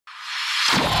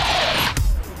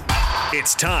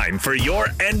It's time for your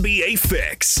NBA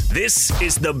fix. This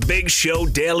is the Big Show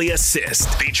Daily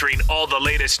Assist, featuring all the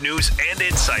latest news and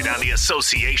insight on the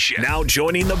association. Now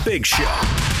joining the Big Show,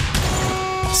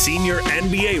 senior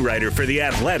NBA writer for The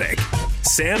Athletic,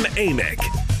 Sam Amick,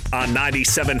 on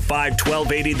 97.5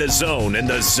 1280 The Zone and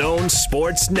The Zone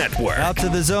Sports Network. Out to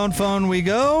the Zone phone we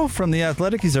go from The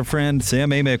Athletic. He's our friend, Sam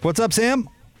Amick. What's up, Sam?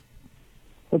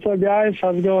 What's up, guys?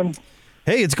 How's it going?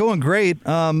 Hey, it's going great.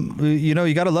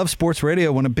 You got to love sports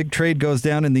radio. When a big trade goes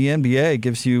down in the NBA, it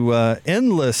gives you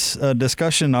endless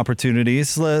discussion opportunities.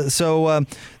 So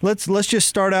let's just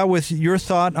start out with your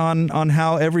thought on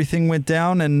how everything went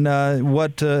down and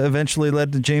what eventually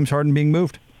led to James Harden being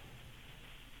moved.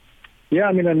 Yeah,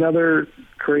 I mean, another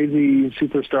crazy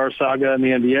superstar saga in the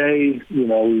NBA. You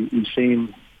know, we've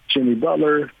seen Jimmy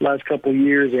Butler last couple of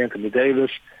years, Anthony Davis.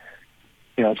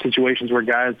 You know, situations where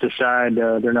guys decide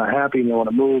they're not happy and they want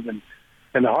to move. And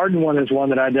the Harden one is one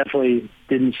that I definitely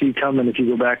didn't see coming. If you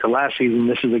go back to last season,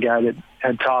 this is a guy that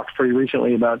had talked pretty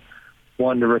recently about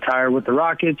wanting to retire with the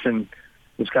Rockets and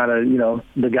was kind of,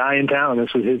 the guy in town.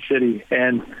 This was his city.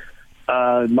 And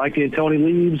Mike D'Antoni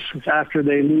leaves after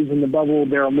they lose in the bubble.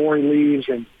 Daryl Morey leaves,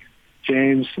 and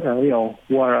James, Russell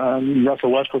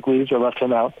Westbrook leaves or left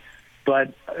him out.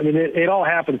 But, I mean, it all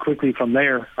happened quickly from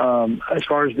there. As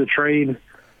far as the trade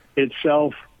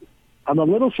itself, I'm a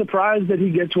little surprised that he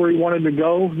gets where he wanted to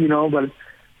go, but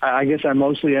I guess I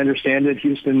mostly understand it.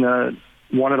 Houston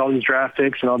wanted all these draft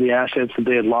picks and all the assets that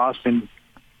they had lost and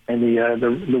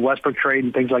the Westbrook trade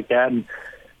and things like that, and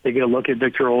they get a look at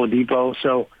Victor Oladipo.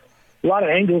 So a lot of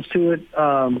angles to it.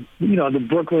 The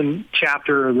Brooklyn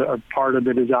chapter, or part of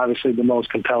it, is obviously the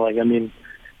most compelling. I mean,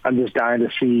 I'm just dying to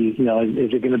see,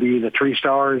 is it going to be the three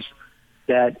stars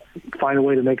that find a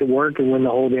way to make it work and win the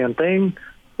whole damn thing?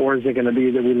 Or is it going to be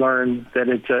that we learn that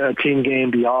it's a team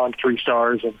game beyond three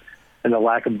stars and the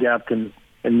lack of depth and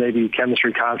maybe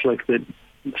chemistry conflict that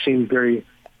seems very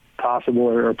possible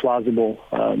or plausible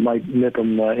might nip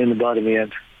them in the bud in the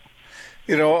end?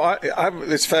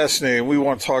 It's fascinating. We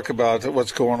want to talk about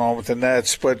what's going on with the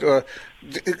Nets, but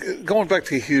going back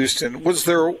to Houston, what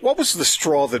was the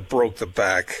straw that broke the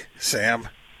back, Sam?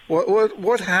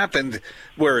 What happened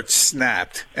where it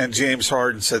snapped and James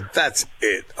Harden said, "That's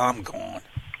it, I'm gone"?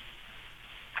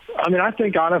 I mean, I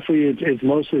think honestly, it's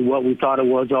mostly what we thought it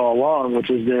was all along, which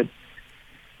is that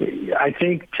I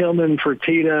think Tillman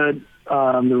Fertitta,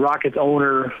 the Rockets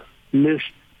owner,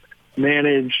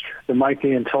 mismanaged the Mike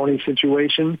D'Antoni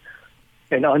situation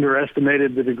and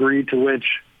underestimated the degree to which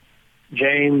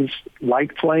James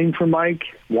liked playing for Mike,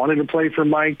 wanted to play for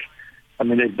Mike. I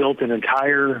mean, they built an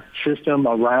entire system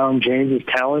around James's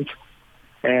talent.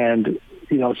 And,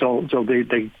 so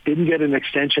they didn't get an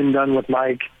extension done with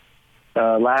Mike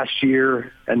last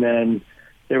year. And then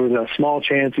there was a small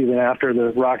chance even after the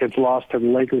Rockets lost to the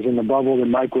Lakers in the bubble that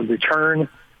Mike would return.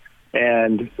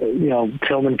 And,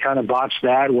 Tillman kind of botched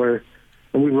that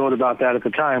and we wrote about that at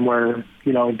the time where,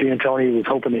 D'Antoni was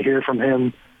hoping to hear from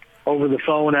him over the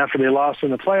phone after they lost in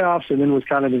the playoffs and then was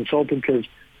kind of insulted because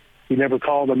he never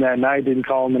called him that night, didn't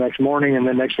call him the next morning. And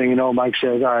then next thing you know, Mike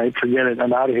says, "All right, forget it,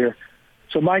 I'm out of here."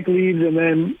 So Mike leaves, and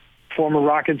then former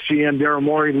Rockets GM Daryl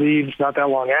Morey leaves not that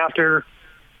long after.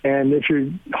 And if you're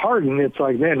Harden, it's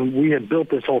like, man, we had built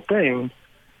this whole thing,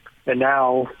 and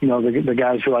now, the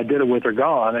guys who I did it with are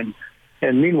gone.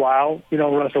 And meanwhile,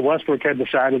 Russell Westbrook had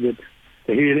decided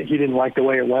that he didn't like the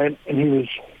way it went, and he was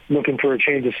looking for a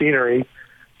change of scenery.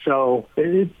 So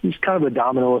it's kind of a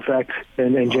domino effect.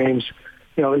 And James,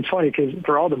 it's funny because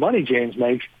for all the money James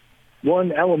makes,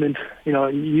 one element,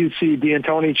 you see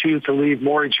D'Antoni choose to leave,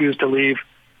 Morey choose to leave.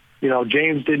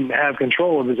 James didn't have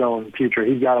control of his own future.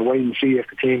 He's got to wait and see if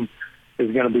the team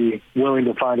is going to be willing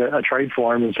to find a trade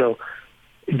for him. And so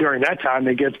during that time,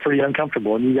 it gets pretty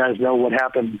uncomfortable. And you guys know what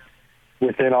happened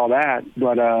within all that.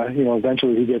 But,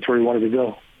 eventually he gets where he wanted to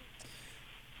go.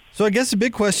 So I guess the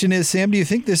big question is, Sam, do you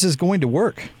think this is going to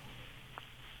work?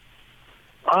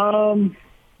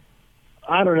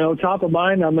 I don't know. Top of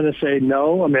mind, I'm going to say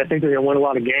no. I mean, I think they're going to win a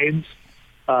lot of games.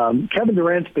 Kevin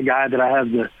Durant's the guy that I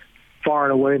have the far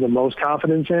and away the most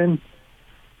confidence in.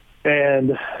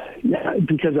 And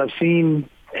because I've seen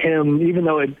him, even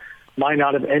though it might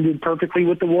not have ended perfectly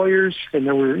with the Warriors, and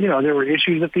there were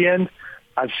issues at the end,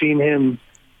 I've seen him,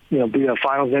 be a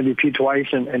Finals MVP twice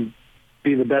and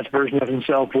be the best version of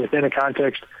himself within a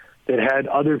context that had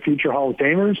other future Hall of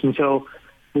Famers. And so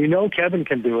we know Kevin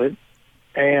can do it.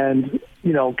 And,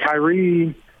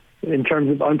 Kyrie, in terms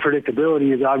of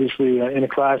unpredictability, is obviously in a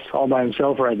class all by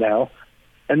himself right now.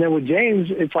 And then with James,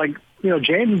 it's like,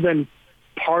 James has been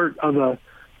part of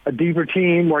a deeper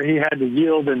team where he had to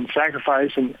yield and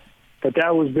sacrifice. And but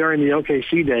that was during the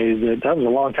OKC days. That was a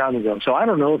long time ago. So I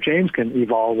don't know if James can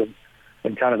evolve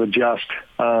and kind of adjust.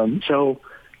 So,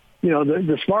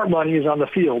 the smart money is on the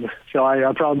field. So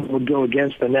I probably would go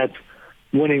against the Nets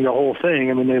winning the whole thing.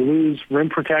 I mean, they lose rim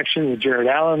protection with Jared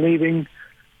Allen leaving.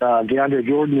 DeAndre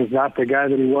Jordan is not the guy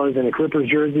that he was in a Clippers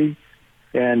jersey.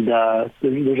 And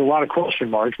there's a lot of question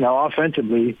marks. Now,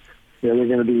 offensively, they're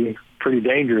going to be pretty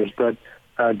dangerous. But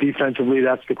defensively,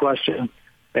 that's the question.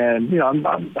 And, they're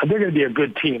going to be a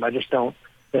good team. I just don't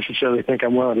necessarily think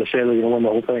I'm willing to say they're going to win the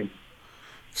whole thing.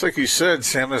 It's like you said,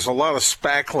 Sam, there's a lot of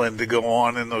spackling to go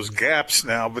on in those gaps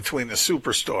now between the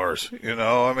superstars,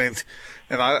 I mean,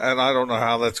 and I don't know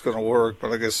how that's going to work,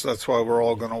 but I guess that's why we're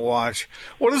all going to watch.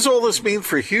 What does all this mean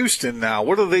for Houston now?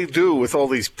 What do they do with all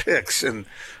these picks, and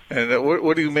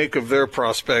what do you make of their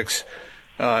prospects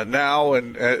now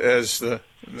and as the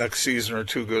next season or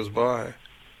two goes by?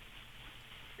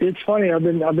 It's funny. I've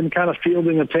been kind of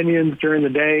fielding opinions during the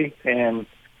day, and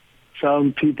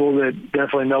some people that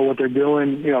definitely know what they're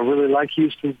doing, really like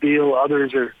Houston's deal.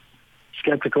 Others are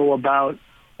skeptical about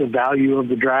the value of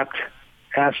the draft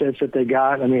assets that they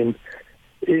got. I mean,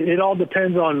 it all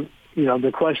depends on,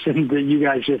 the question that you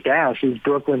guys just asked, is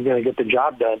Brooklyn going to get the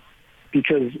job done?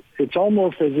 Because it's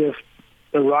almost as if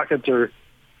the Rockets are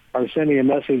sending a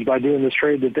message by doing this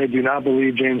trade that they do not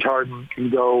believe James Harden can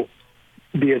go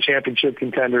be a championship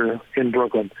contender in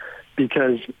Brooklyn,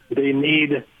 because they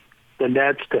need the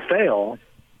Nets to fail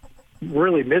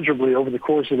really miserably over the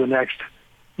course of the next,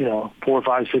 4,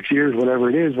 5, 6 years, whatever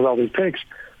it is, with all these picks,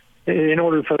 in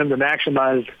order for them to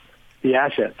maximize the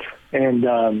assets. And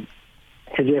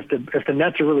because if the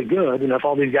Nets are really good, and if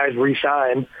all these guys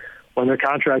re-sign when their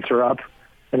contracts are up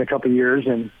in a couple of years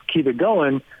and keep it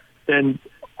going, then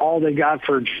all they got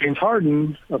for James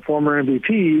Harden, a former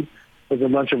MVP, was a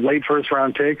bunch of late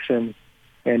first-round picks and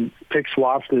pick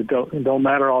swaps that don't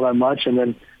matter all that much, and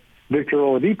then Victor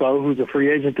Oladipo, who's a free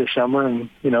agent this summer, and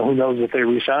who knows if they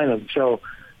re-sign him. So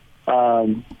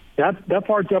that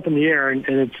part's up in the air, and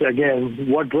it's, again,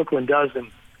 what Brooklyn does and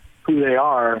who they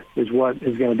are is what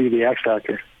is going to be the X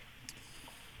factor.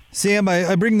 Sam,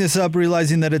 I bring this up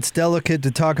realizing that it's delicate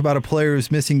to talk about a player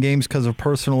who's missing games because of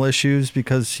personal issues,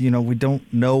 because, we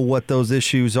don't know what those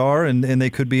issues are, and they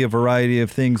could be a variety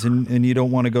of things, and you don't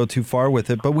want to go too far with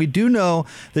it. But we do know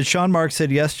that Sean Marks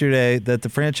said yesterday that the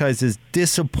franchise is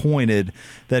disappointed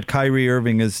that Kyrie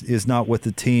Irving is not with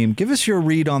the team. Give us your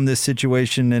read on this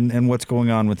situation and what's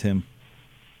going on with him.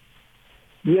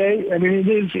 Yeah, I mean,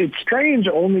 it's strange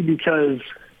only because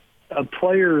a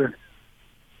player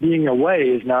being away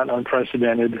is not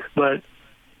unprecedented, but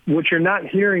what you're not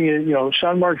hearing is,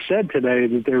 Sean Marks said today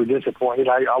that they were disappointed.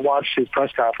 I watched his press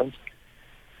conference,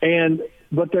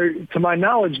 but to my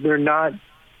knowledge, they're not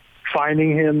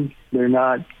fining him. They're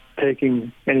not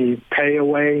taking any pay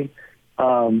away.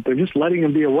 They're just letting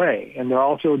him be away, and they're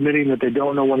also admitting that they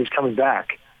don't know when he's coming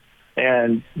back,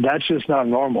 and that's just not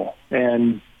normal.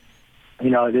 And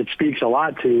it speaks a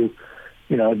lot to,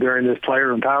 during this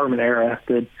player empowerment era,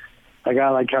 that a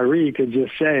guy like Kyrie could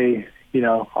just say,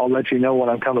 I'll let you know when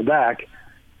I'm coming back,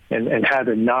 and have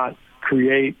it not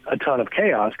create a ton of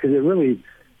chaos, because it really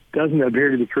doesn't appear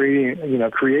to be creating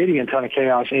a ton of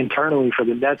chaos internally for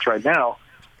the Nets right now.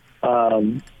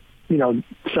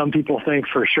 Some people think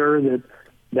for sure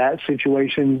that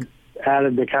situation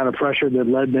added the kind of pressure that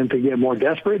led them to get more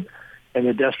desperate, and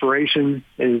the desperation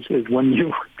is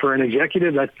when for an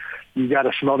executive, that you got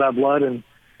to smell that blood and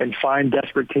find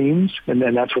desperate teams, and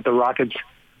then that's what the Rockets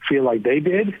feel like they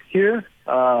did here.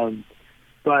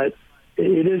 But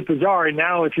it is bizarre. And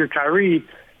now if you're Kyrie,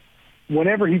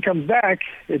 whenever he comes back,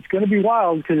 it's going to be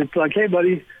wild, because it's like, hey,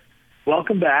 buddy,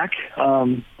 welcome back.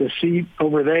 The seat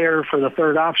over there for the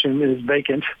third option is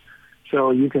vacant,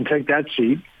 so you can take that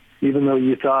seat, even though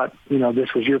you thought,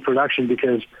 this was your production,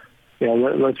 because,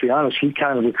 let's be honest, he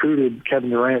kind of recruited Kevin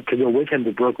Durant to go with him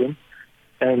to Brooklyn.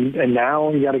 And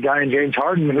now you got a guy in James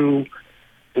Harden who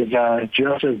is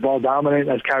just as ball dominant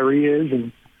as Kyrie is,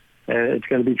 and it's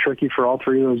going to be tricky for all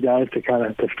three of those guys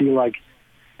to feel like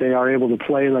they are able to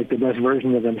play like the best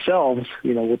version of themselves,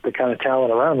 with the kind of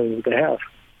talent around them that they have.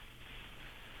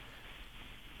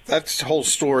 That whole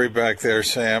story back there,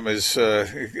 Sam, it's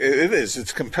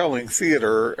compelling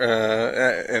theater,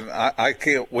 and I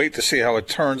can't wait to see how it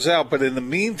turns out. But in the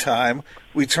meantime,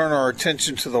 we turn our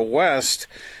attention to the West.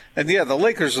 And, yeah, the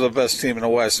Lakers are the best team in the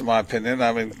West, in my opinion.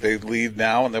 I mean, they lead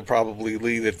now, and they'll probably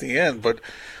lead at the end. But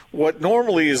what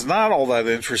normally is not all that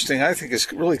interesting, I think, is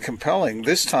really compelling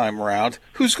this time around.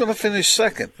 Who's going to finish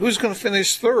second? Who's going to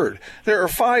finish third? There are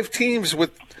 5 teams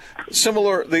with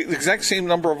the exact same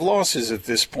number of losses at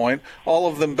this point, all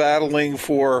of them battling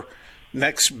for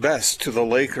next best to the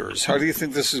Lakers. How do you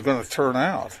think this is going to turn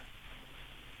out?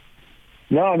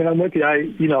 No, I mean, I'm with you.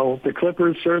 The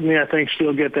Clippers certainly, I think,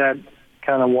 still get that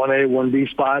kind of 1A, 1B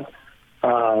spot.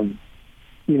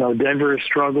 Denver has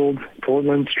struggled.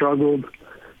 Portland struggled.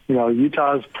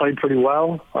 Utah's played pretty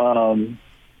well.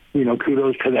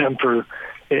 Kudos to them for,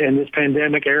 in this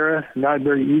pandemic era, not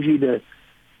very easy to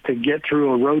get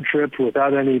through a road trip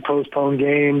without any postponed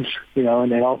games,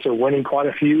 and then also winning quite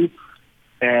a few.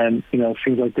 And, it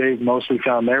seems like they've mostly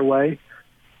found their way.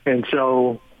 And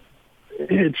so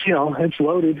it's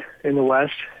loaded in the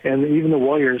West. And even the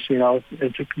Warriors, we thought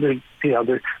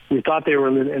they were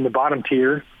in the bottom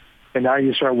tier. And now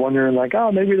you start wondering,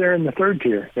 maybe they're in the third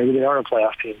tier. Maybe they are a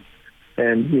playoff team.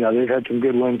 And, they've had some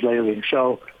good wins lately.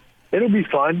 So it'll be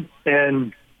fun.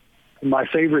 And my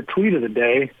favorite tweet of the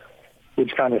day,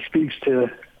 which kind of speaks to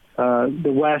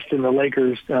the West and the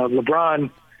Lakers,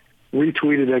 LeBron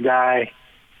retweeted a guy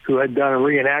who had done a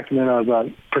reenactment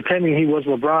of pretending he was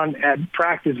LeBron at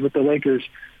practice with the Lakers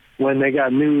when they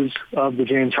got news of the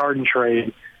James Harden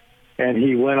trade. And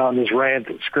he went on this rant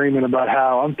screaming about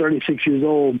how I'm 36 years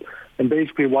old, and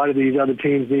basically why do these other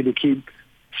teams need to keep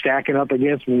stacking up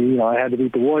against me? I had to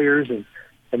beat the Warriors, and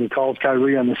he calls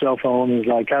Kyrie on the cell phone and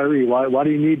he's like, Kyrie, why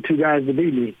do you need two guys to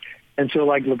beat me? And so,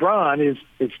 LeBron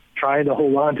is trying to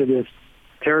hold on to this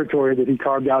territory that he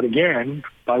carved out again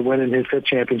by winning his fifth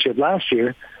championship last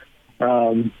year.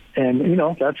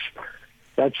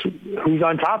 That's who's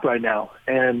on top right now.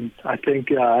 And I think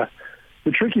the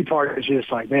tricky part is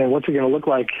just what's it going to look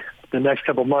like the next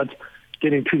couple of months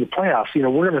getting to the playoffs?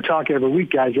 We're going to talk every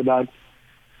week, guys, about,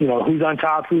 who's on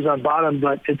top, who's on bottom,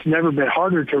 but it's never been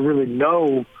harder to really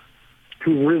know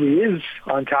who really is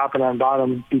on top and on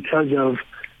bottom because of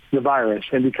the virus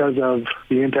and because of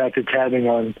the impact it's having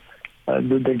on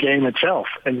the game itself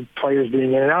and players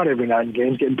being in and out every night and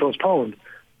games getting postponed.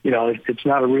 It's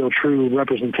not a real true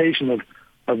representation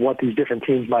of what these different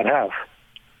teams might have.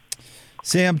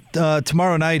 Sam,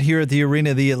 tomorrow night here at the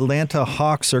arena, the Atlanta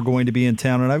Hawks are going to be in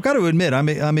town, and I've got to admit,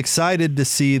 I'm excited to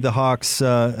see the Hawks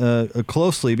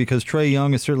closely because Trae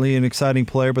Young is certainly an exciting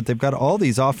player, but they've got all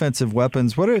these offensive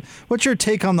weapons. What's your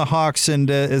take on the Hawks and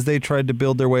as they tried to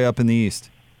build their way up in the East?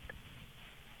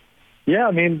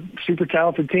 Yeah, super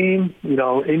talented team.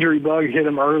 Injury bug hit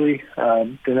them early.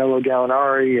 Danilo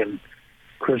Gallinari and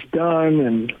Chris Dunn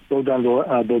and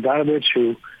Bogdanovic,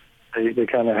 who they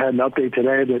kind of had an update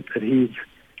today that he's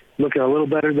looking a little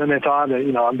better than they thought.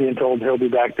 I'm being told he'll be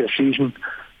back this season,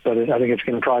 but I think it's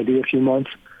going to probably be a few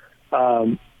months.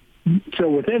 So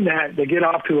within that, they get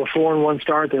off to a 4-1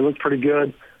 start. They look pretty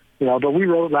good, but we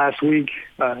wrote last week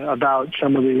about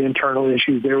some of the internal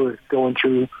issues they were going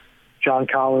through. John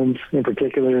Collins, in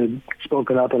particular, had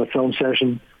spoken up at a film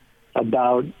session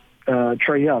about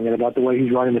Trae Young and about the way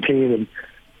he's running the team and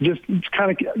just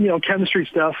kind of, chemistry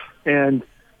stuff. And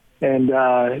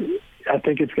I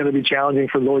think it's going to be challenging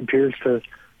for Lloyd Pierce,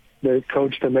 the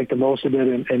coach, to make the most of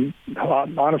it and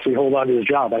honestly hold on to his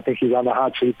job. I think he's on the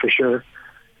hot seat for sure.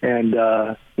 And,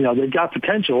 they've got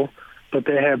potential, but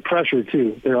they have pressure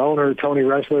too. Their owner, Tony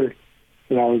Ressler,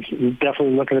 is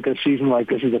definitely looking at this season like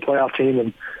this is a playoff team,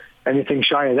 and anything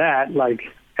shy of that,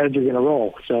 heads are going to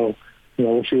roll. So,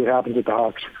 we'll see what happens with the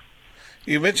Hawks.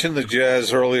 You mentioned the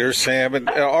Jazz earlier, Sam, and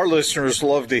our listeners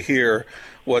love to hear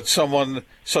what someone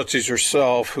such as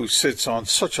yourself, who sits on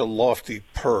such a lofty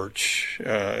perch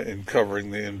in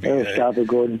covering the NBA. Oh, stop it,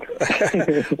 Gordon.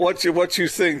 What you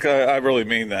think, I really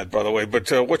mean that, by the way,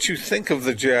 but what you think of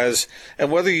the Jazz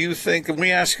and whether you think, and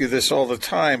we ask you this all the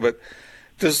time, but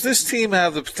does this team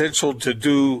have the potential to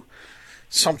do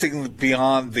something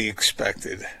beyond the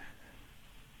expected?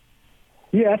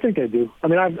 Yeah, I think they do.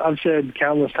 I've said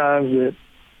countless times that,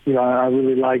 I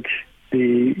really like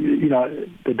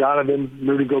the Donovan,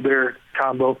 Rudy Gobert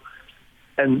combo,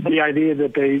 and the idea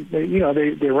that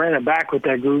they ran it back with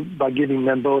that group by giving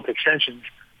them both extensions,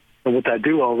 or with that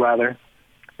duo rather.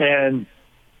 And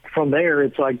from there,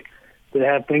 it's like they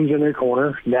have things in their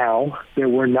corner now that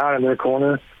were not in their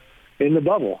corner in the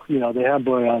bubble. They have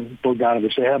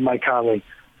Bogdanovic, they have Mike Conley,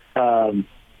 and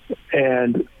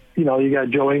you got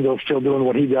Joe Ingles still doing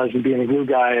what he does and being a glue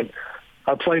guy, and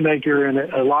a playmaker and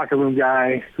a locker room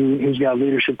guy who's got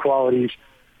leadership qualities.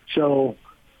 So,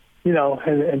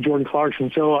 and Jordan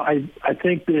Clarkson. So I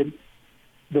think that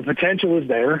the potential is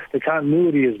there, the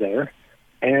continuity is there,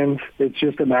 and it's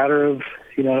just a matter of,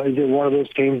 is it one of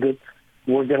those teams that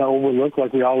we're going to overlook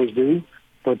like we always do?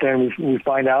 But then we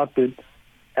find out that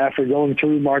after going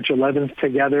through March 11th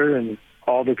together and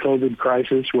all the COVID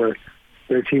crisis where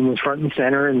their team was front and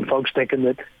center and folks thinking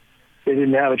that they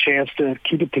didn't have a chance to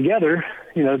keep it together,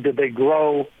 did they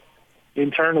grow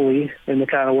internally in the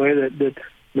kind of way that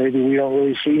maybe we don't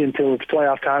really see until it's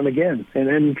playoff time again. And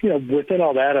then, within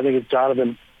all that, I think it's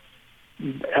Donovan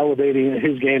elevating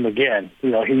his game again.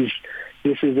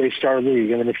 This is a star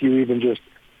league. I mean, if you even just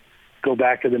go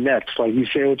back to the Nets, like you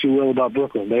say what you will about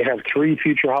Brooklyn, they have 3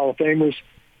 future Hall of Famers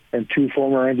and 2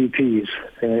 former MVPs,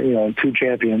 and 2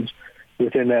 champions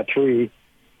within that 3.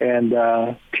 And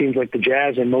teams like the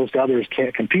Jazz and most others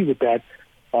can't compete with that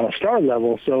on a star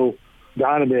level. So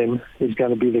Donovan is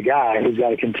going to be the guy who's got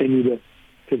to continue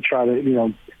to try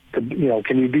to,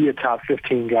 can you be a top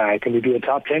 15 guy? Can you be a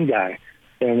top 10 guy?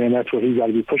 And that's what he's got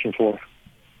to be pushing for. What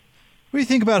do you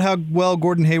think about how well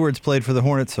Gordon Hayward's played for the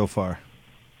Hornets so far?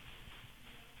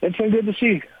 It's been good to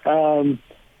see. A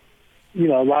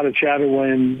lot of chatter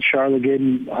when Charlotte gave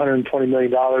him $120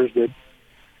 million that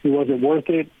he wasn't worth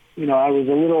it. I was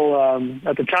a little,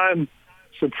 at the time,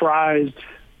 surprised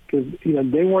because,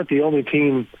 they weren't the only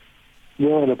team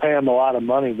willing to pay him a lot of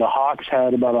money. The Hawks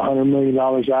had about $100 million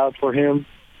out for him.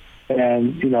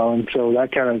 And, and so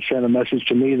that kind of sent a message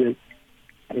to me that,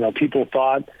 people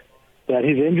thought that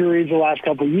his injuries the last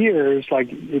couple of years, like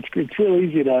it's real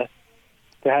easy to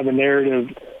have a narrative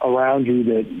around you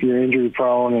that you're injury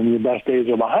prone and your best days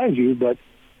are behind you. But,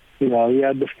 he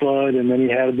had the foot and then he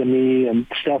had the knee and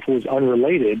stuff was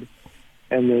unrelated.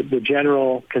 And the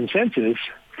general consensus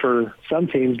for some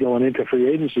teams going into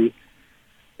free agency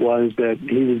was that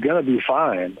he was going to be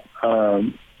fine.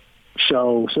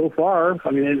 So far, I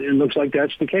mean, it looks like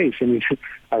that's the case. I mean,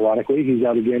 ironically, he's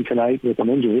out again tonight with an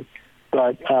injury.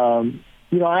 But,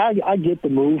 I get the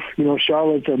move.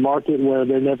 Charlotte's a market where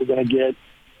they're never going to get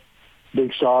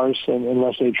big stars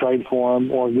unless they trade for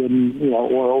them or get them,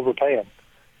 or overpay them.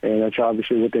 And that's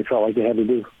obviously what they felt like they had to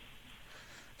do.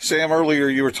 Sam, earlier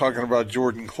you were talking about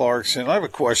Jordan Clarkson. I have a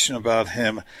question about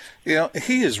him.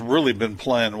 He has really been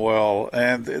playing well,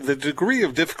 and the degree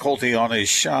of difficulty on his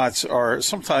shots are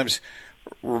sometimes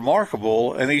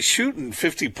remarkable, and he's shooting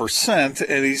 50%,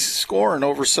 and he's scoring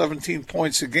over 17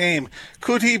 points a game.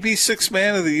 Could he be Sixth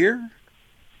Man of the Year?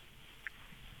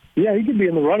 Yeah, he could be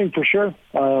in the running for sure.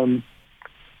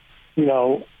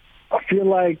 I feel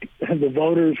like the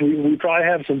voters, we probably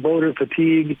have some voter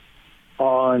fatigue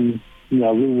on,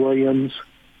 Lou Williams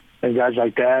and guys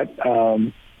like that.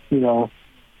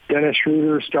 Dennis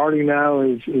Schroeder starting now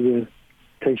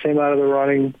takes him out of the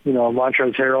running.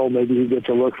 Montrezl Harrell, maybe he gets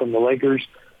a look from the Lakers.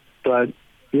 But,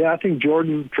 yeah, I think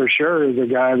Jordan for sure is a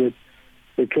guy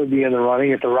that could be in the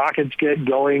running. If the Rockets get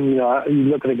going, you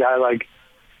look at a guy like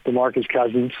DeMarcus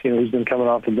Cousins, he's been coming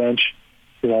off the bench.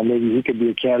 Maybe he could be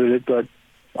a candidate, but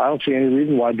I don't see any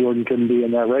reason why Jordan couldn't be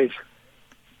in that race.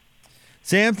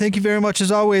 Sam, thank you very much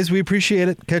as always. We appreciate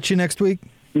it. Catch you next week.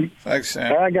 Thanks,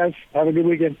 Sam. All right, guys. Have a good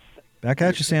weekend. Back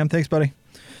at you, Sam. Thanks, buddy.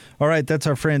 All right, that's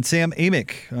our friend Sam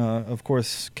Amick. Of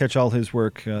course, catch all his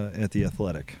work at The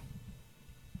Athletic.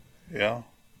 Yeah.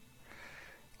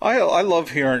 I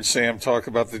love hearing Sam talk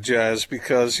about the Jazz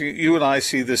because you and I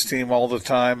see this team all the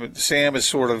time. Sam is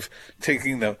sort of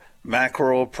taking the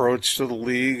macro approach to the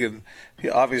league, and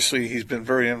he's been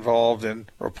very involved in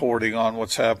reporting on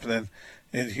what's happening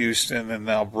in Houston and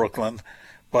now Brooklyn.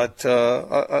 But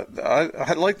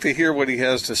I'd like to hear what he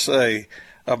has to say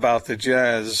about the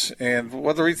Jazz and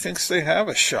whether he thinks they have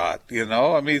a shot.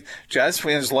 I mean, Jazz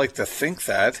fans like to think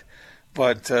that,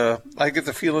 but I get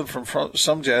the feeling from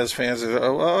some Jazz fans that,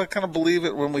 I kind of believe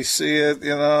it when we see it.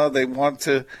 They want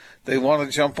to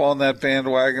jump on that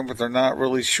bandwagon, but they're not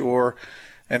really sure.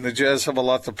 And the Jazz have a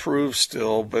lot to prove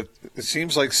still, but it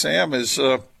seems like Sam is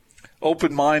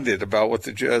open-minded about what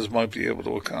the Jazz might be able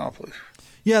to accomplish.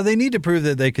 Yeah, they need to prove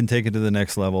that they can take it to the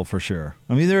next level for sure.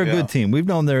 I mean, they're a good team. We've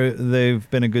known they've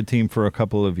been a good team for a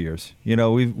couple of years.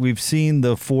 We've seen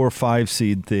the 4-5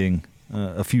 seed thing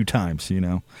a few times.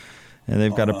 And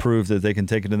they've got to prove that they can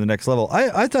take it to the next level.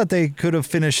 I thought they could have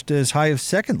finished as high as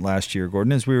second last year,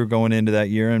 Gordon, as we were going into that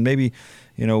year, and maybe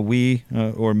we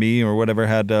or me or whatever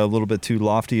had a little bit too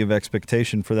lofty of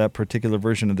expectation for that particular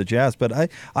version of the Jazz. But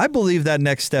I believe that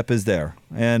next step is there,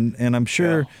 and I'm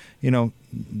sure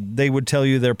they would tell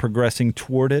you they're progressing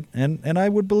toward it, and I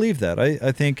would believe that.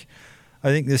 I think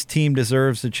this team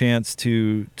deserves a chance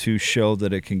to show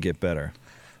that it can get better.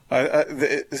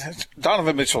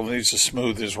 Donovan Mitchell needs to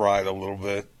smooth his ride a little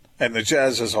bit, and the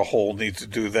Jazz as a whole need to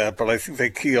do that. But I think they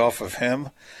key off of him.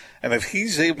 And if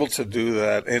he's able to do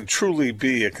that and truly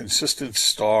be a consistent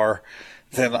star,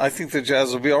 then I think the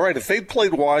Jazz will be all right. If they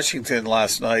played Washington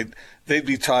last night, they'd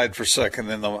be tied for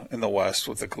second in the West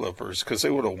with the Clippers because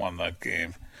they would have won that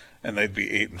game, and they'd be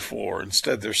 8-4.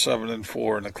 Instead, they're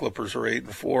 7-4, and the Clippers are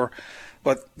 8-4.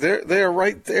 But they're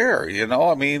right there,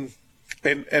 I mean,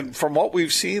 and from what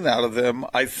we've seen out of them,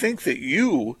 I think that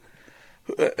you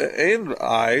and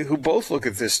I, who both look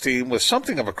at this team with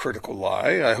something of a critical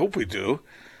eye, I hope we do,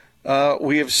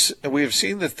 we have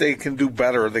seen that they can do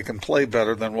better, they can play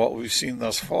better than what we've seen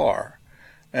thus far.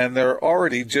 And they're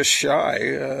already just shy,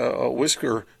 a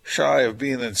whisker shy of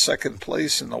being in second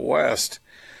place in the West.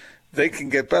 They can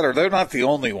get better. They're not the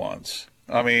only ones.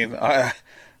 I mean, I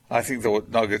think the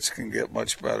Nuggets can get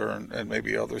much better, and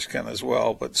maybe others can as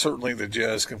well. But certainly the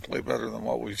Jazz can play better than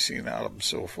what we've seen out of them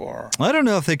so far. I don't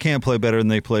know if they can play better than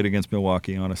they played against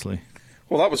Milwaukee, honestly.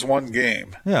 Well, that was one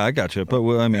game. Yeah, I got you. But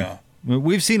I mean,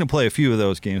 we've seen them play a few of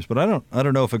those games, but I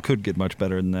don't know if it could get much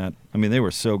better than that. I mean, they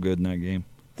were so good in that game.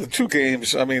 The two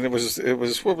games. I mean, it was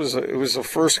the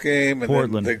first game, and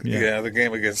Portland, then the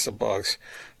game against the Bucks.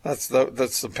 That's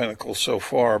the pinnacle so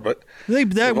far. But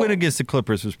that win against the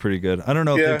Clippers was pretty good. I don't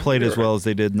know if they played as well as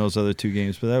they did in those other two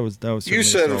games, but that was. You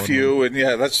said a few, and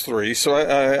that's three. So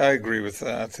I agree with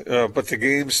that. But the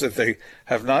games that they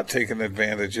have not taken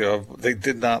advantage of, they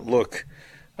did not look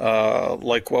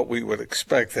like what we would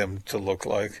expect them to look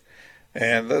like,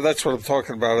 and that's what I'm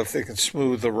talking about. If they can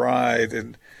smooth the ride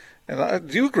and do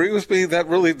you agree with me? That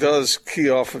really does key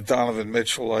off of Donovan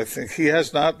Mitchell. I think he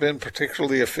has not been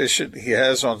particularly efficient. He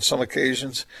has on some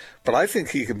occasions, but I think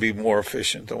he can be more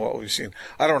efficient than what we've seen.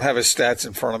 I don't have his stats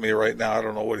in front of me right now. I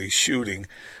don't know what he's shooting,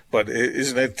 but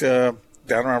isn't it down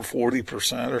around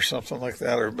 40% or something like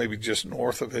that, or maybe just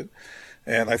north of it?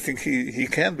 And I think he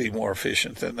can be more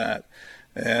efficient than that.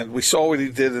 And we saw what he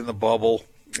did in the bubble,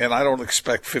 and I don't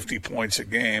expect 50 points a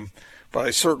game. But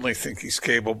I certainly think he's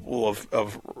capable of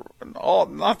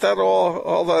not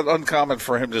all that uncommon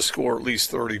for him to score at least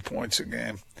 30 points a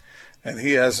game. And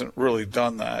he hasn't really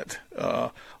done that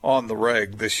on the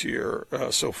reg this year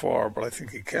so far, but I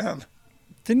think he can.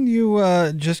 Didn't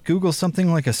you just Google something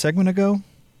like a segment ago?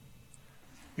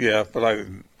 Yeah, but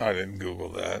I didn't Google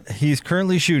that. He's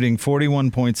currently shooting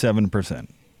 41.7%.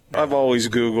 I've always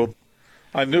Googled.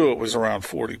 I knew it was around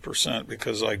 40%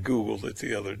 because I Googled it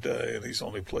the other day, and he's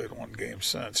only played one game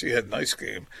since. He had a nice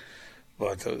game,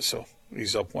 but so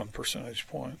he's up 1 percentage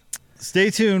point. Stay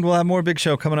tuned. We'll have more Big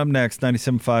Show coming up next,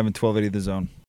 97.5 and 1280 The Zone.